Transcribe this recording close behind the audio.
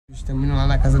Estamos indo lá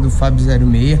na casa do Fabio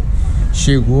 06.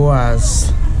 Chegou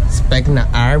as Specna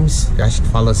Arms, acho que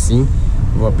fala assim.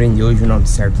 Vou aprender hoje o nome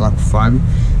certo lá com o Fábio.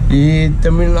 E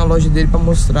estamos indo na loja dele para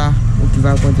mostrar o que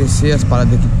vai acontecer, as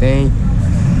paradas que tem,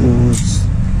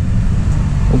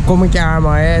 como que a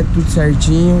arma é, tudo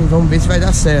certinho. E vamos ver se vai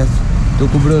dar certo. Tô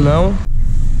com o Brunão.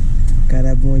 O cara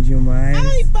é bom demais.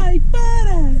 Ai, pai,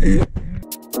 para!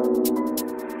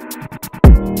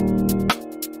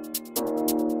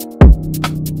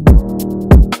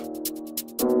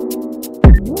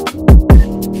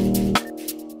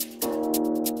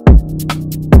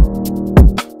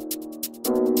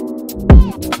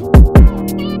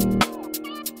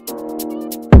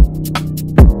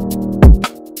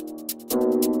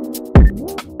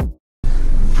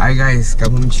 Aí guys,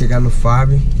 acabamos de chegar no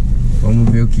Fábio. Vamos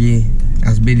ver o que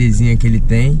as belezinhas que ele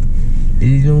tem.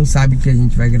 Ele não sabe que a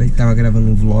gente tava gravando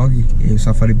um vlog. Eu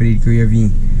só falei pra ele que eu ia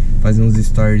vir fazer uns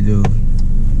stories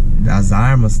das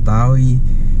armas e tal.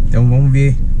 Então vamos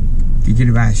ver o que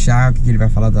ele vai achar, o que ele vai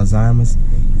falar das armas.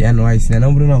 E é nóis, né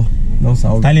não, Brunão? Não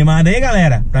salve. Tá animado aí,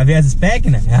 galera? Pra ver as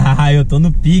Specna? Ah, eu tô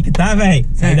no pique, tá, velho?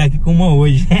 Saí daqui com uma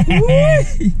hoje.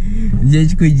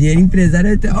 Gente com dinheiro,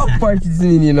 empresário até. Olha o porte desse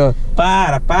menino, ó.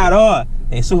 Para, ó.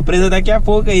 Tem surpresa daqui a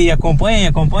pouco aí.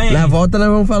 Acompanha aí. Na volta nós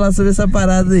vamos falar sobre essa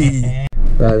parada aí.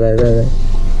 Vai.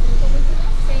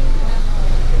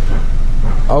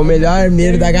 Ó, o melhor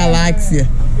armeiro da galáxia.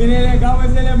 Ele é legal,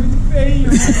 mas ele é muito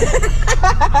feio.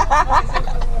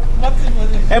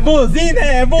 É bonzinho,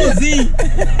 né? É bonzinho.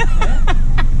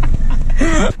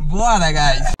 Bora,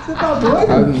 guys. Você tá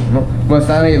doido?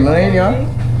 Mostrar a Elaine, ó.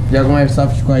 Joga um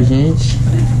airsoft com a gente.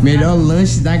 Melhor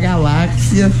lanche da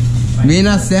galáxia. Vem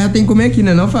na serra, tem que comer aqui,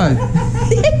 né não, Fábio?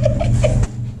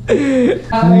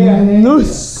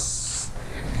 Nossa.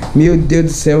 Meu Deus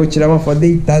do céu, vou tirar uma foto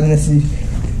deitado nesse...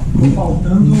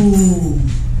 Faltando...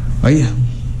 Olha.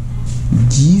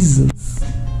 Jesus.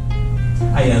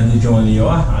 Aí, a do John ali,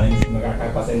 ó. Além de uma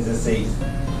HK416.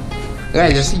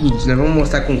 Guys, é o seguinte, nós vamos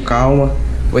mostrar com calma.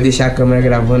 Vou deixar a câmera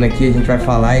gravando aqui, a gente vai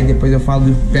falar e depois eu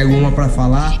pego uma pra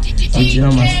falar, vou tirar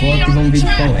umas fotos e vamos ver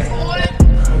de qual é.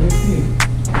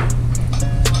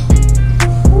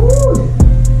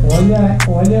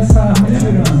 Olha essa arma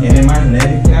tirando. Ele é mais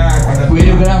leve que a... O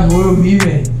Coelho gravou, eu vi,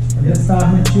 velho. Olha essa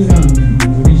arma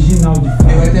tirando, original de fato.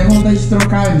 Eu vou até vontade de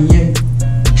trocar a minha.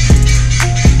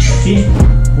 Aqui?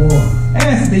 Porra.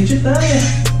 É, você tem titã, né?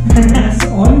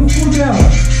 Olha o furo dela.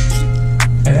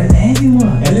 Ela é leve,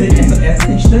 mano. Essa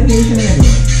tem titanete, né, meu?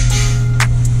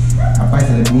 Rapaz,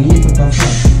 ela é bonita, tá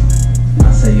fácil.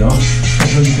 Nossa, aí, ó.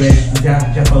 Cartão de crédito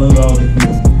já falando alto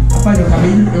aqui. Rapaz, eu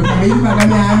acabei de pagar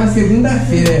minha arma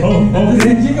segunda-feira.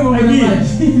 Você diga que eu vou fazer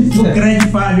mais. O crédito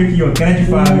Fábio aqui, ó. Crédito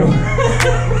Fábio.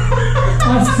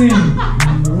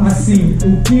 Assim,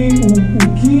 o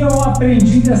que eu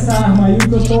aprendi dessa arma aí, o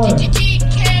que eu tô...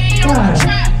 Cara,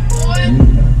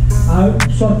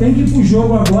 só tem que ir pro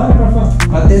jogo agora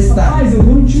pra testar. Mas eu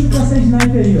dei um tiro com essa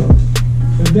sniper aí, ó.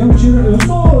 Eu dei um tiro...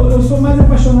 Eu sou mais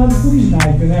apaixonado por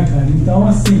sniper, né, cara? Então,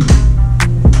 assim...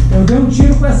 Eu dei um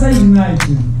tiro com essa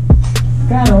sniper.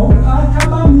 Cara, olha o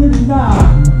acabamento da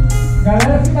arma. A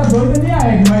galera fica doida de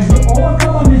AR, mas olha o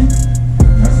acabamento.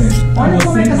 Olha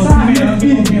como é que essa arma é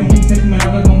firme. Sempre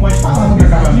melhor que não pode falar do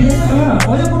acabamento.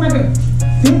 Olha como é que...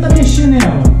 Tenta mexer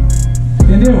nela.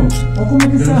 Entendeu? Olha como é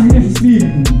que essa arma é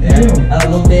firme. Entendeu? Ela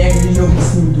não tem aquele jogo de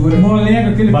cintura. Moleque,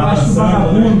 aquele baixo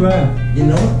vagabundo, E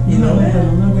não aguenta.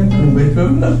 Não aguenta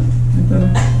não.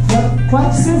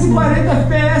 440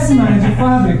 FPS, mano, de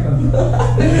fábrica.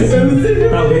 Eu não sei.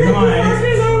 Talvez uma...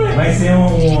 Vai ser uma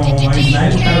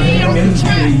sniper, o cara vem menos de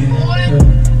 3, né?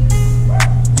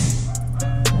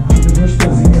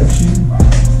 Gostosinho pra ti.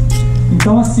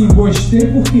 Então assim, gostei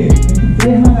porque tem com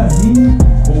 3 magazines.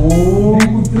 Tem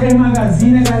com 3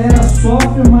 magazines, a galera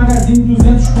sofre o magazine de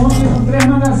 200 contos, tem com 3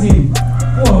 magazines.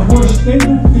 Porra, gostei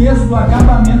do peso, do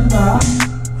acabamento da arma.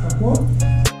 Sacou?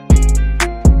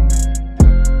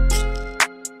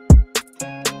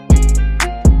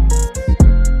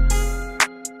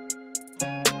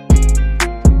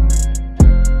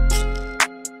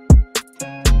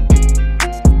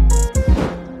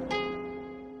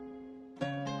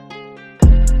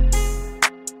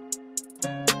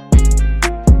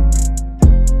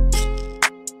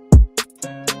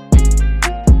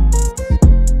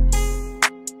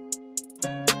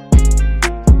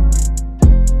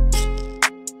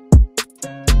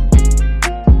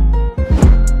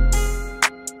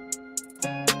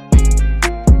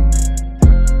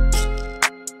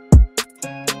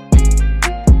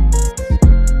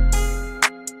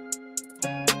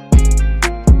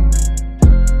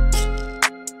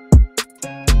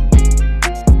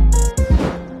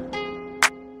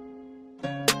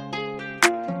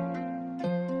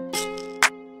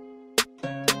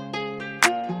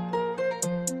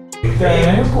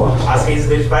 Tem, pô. As raízes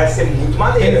dele parecem ser muito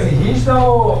maneiras. Resista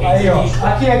ou... Aí, ó.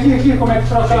 Aqui, como é que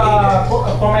troca...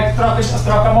 Como é que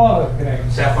troca a mola, Greg?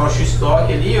 Você afrouxa o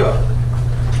estoque ali, ó.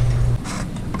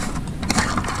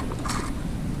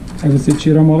 Aí você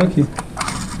tira a mola aqui.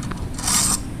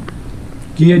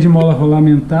 Guia de mola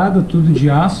rolamentada, tudo de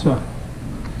aço, ó.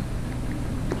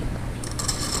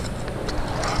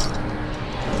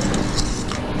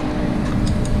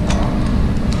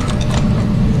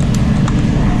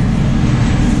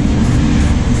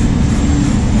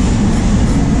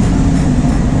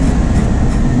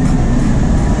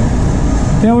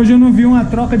 Até hoje eu não vi uma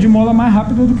troca de mola mais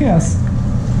rápida do que essa.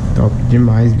 Top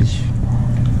demais, bicho.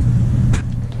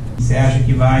 Você acha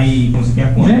que vai conseguir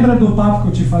a conta? Lembra do papo que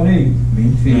eu te falei?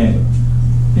 Bem feito.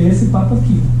 É esse papo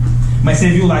aqui. Mas você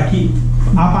viu lá que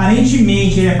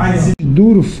aparentemente ele é parecido.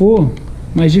 Duro for,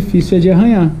 mais difícil é de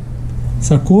arranhar.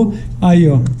 Sacou? Aí,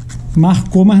 ó.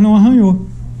 Marcou, mas não arranhou.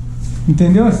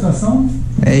 Entendeu a situação?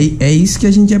 É isso que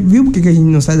a gente viu. Por que a gente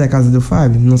não sai da casa do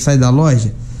Fábio? Não sai da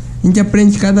loja? A gente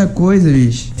aprende cada coisa,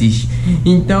 bicho.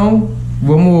 Então,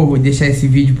 vamos deixar esse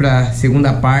vídeo pra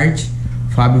segunda parte.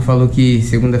 O Fábio falou que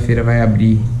segunda-feira vai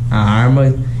abrir a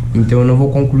arma. Então eu não vou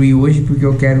concluir hoje porque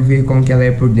eu quero ver como que ela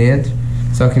é por dentro.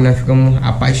 Só que nós ficamos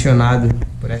apaixonados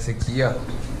por essa aqui, ó.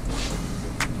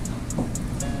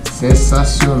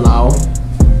 Sensacional.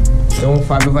 Então o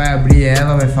Fábio vai abrir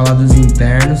ela, vai falar dos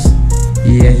internos.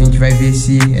 E a gente vai ver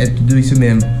se é tudo isso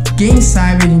mesmo. Quem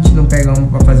sabe a gente não pega uma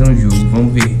pra fazer um jogo.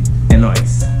 Vamos ver. É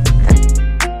nóis.